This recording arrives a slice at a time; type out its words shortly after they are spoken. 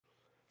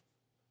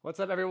What's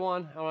up,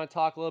 everyone? I want to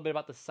talk a little bit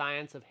about the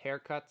science of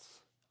haircuts.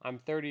 I'm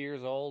 30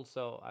 years old,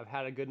 so I've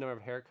had a good number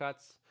of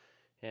haircuts,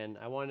 and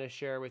I wanted to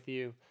share with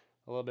you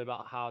a little bit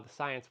about how the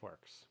science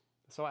works.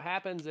 So what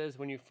happens is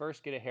when you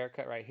first get a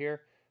haircut right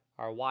here,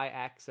 our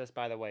y-axis,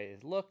 by the way,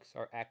 is looks,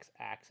 our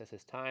x-axis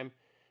is time.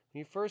 When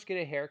you first get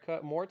a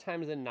haircut, more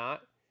times than not,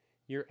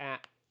 you're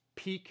at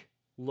peak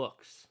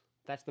looks.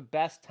 That's the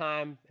best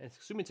time,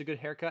 assuming it's a good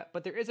haircut,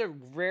 but there is a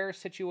rare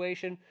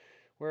situation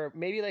where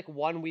maybe like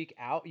 1 week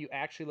out, you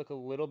actually look a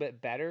little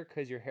bit better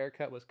because your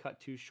haircut was cut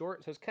too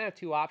short. So it's kind of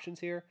two options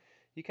here.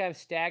 You kind of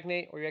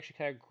stagnate or you actually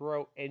kind of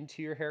grow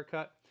into your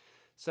haircut.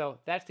 So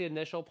that's the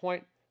initial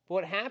point. But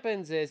what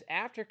happens is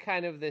after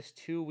kind of this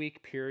 2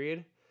 week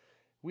period,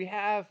 we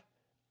have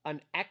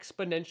an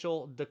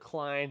exponential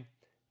decline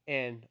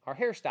in our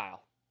hairstyle.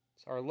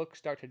 So our looks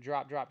start to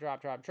drop, drop,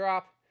 drop, drop,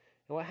 drop.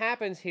 And what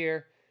happens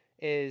here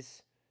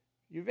is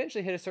you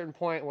eventually hit a certain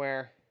point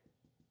where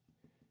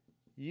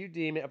you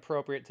deem it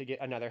appropriate to get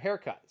another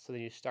haircut. So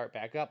then you start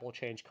back up. We'll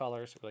change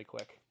colors really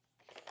quick.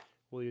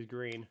 We'll use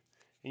green.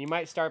 And you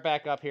might start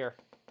back up here.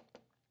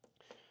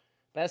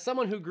 But as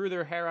someone who grew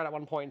their hair out at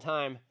one point in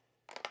time,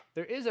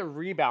 there is a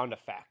rebound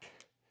effect.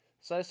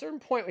 So at a certain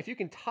point, if you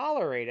can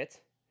tolerate it,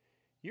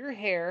 your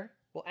hair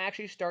will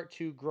actually start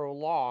to grow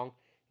long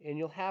and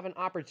you'll have an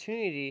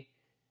opportunity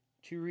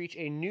to reach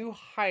a new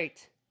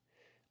height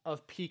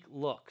of peak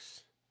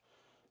looks.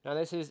 Now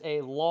this is a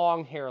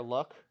long hair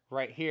look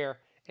right here.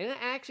 And it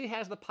actually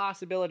has the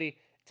possibility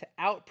to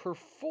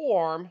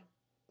outperform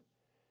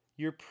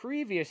your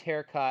previous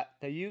haircut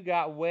that you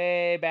got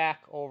way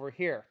back over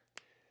here.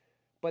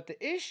 But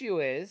the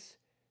issue is,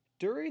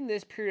 during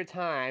this period of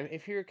time,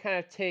 if you kind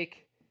of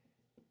take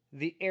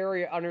the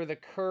area under the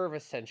curve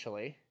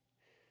essentially,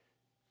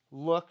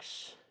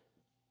 looks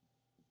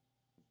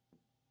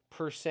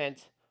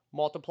percent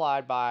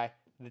multiplied by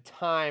the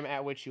time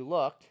at which you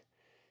looked,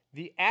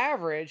 the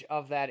average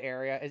of that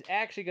area is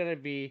actually going to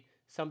be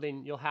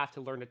something you'll have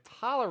to learn to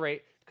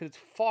tolerate because it's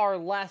far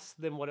less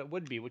than what it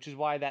would be, which is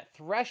why that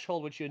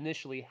threshold which you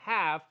initially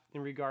have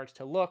in regards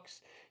to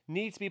looks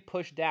needs to be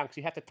pushed down because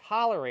you have to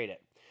tolerate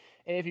it.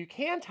 And if you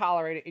can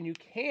tolerate it and you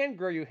can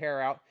grow your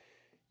hair out,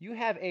 you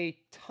have a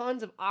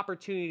tons of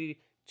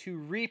opportunity to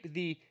reap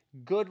the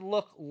good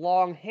look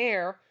long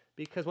hair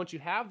because once you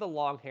have the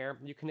long hair,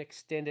 you can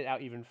extend it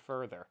out even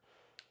further.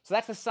 So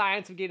that's the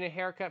science of getting a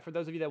haircut. For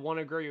those of you that want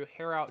to grow your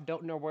hair out,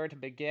 don't know where to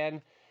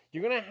begin,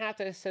 you're going to have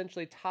to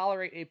essentially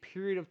tolerate a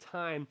period of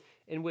time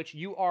in which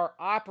you are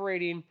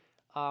operating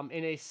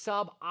in a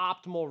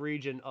suboptimal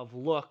region of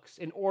looks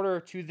in order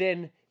to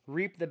then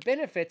reap the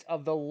benefits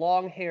of the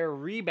long hair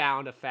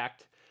rebound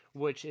effect,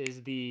 which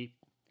is the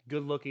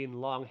good-looking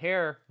long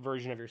hair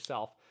version of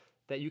yourself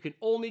that you can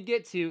only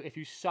get to if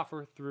you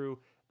suffer through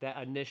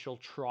that initial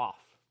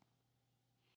trough.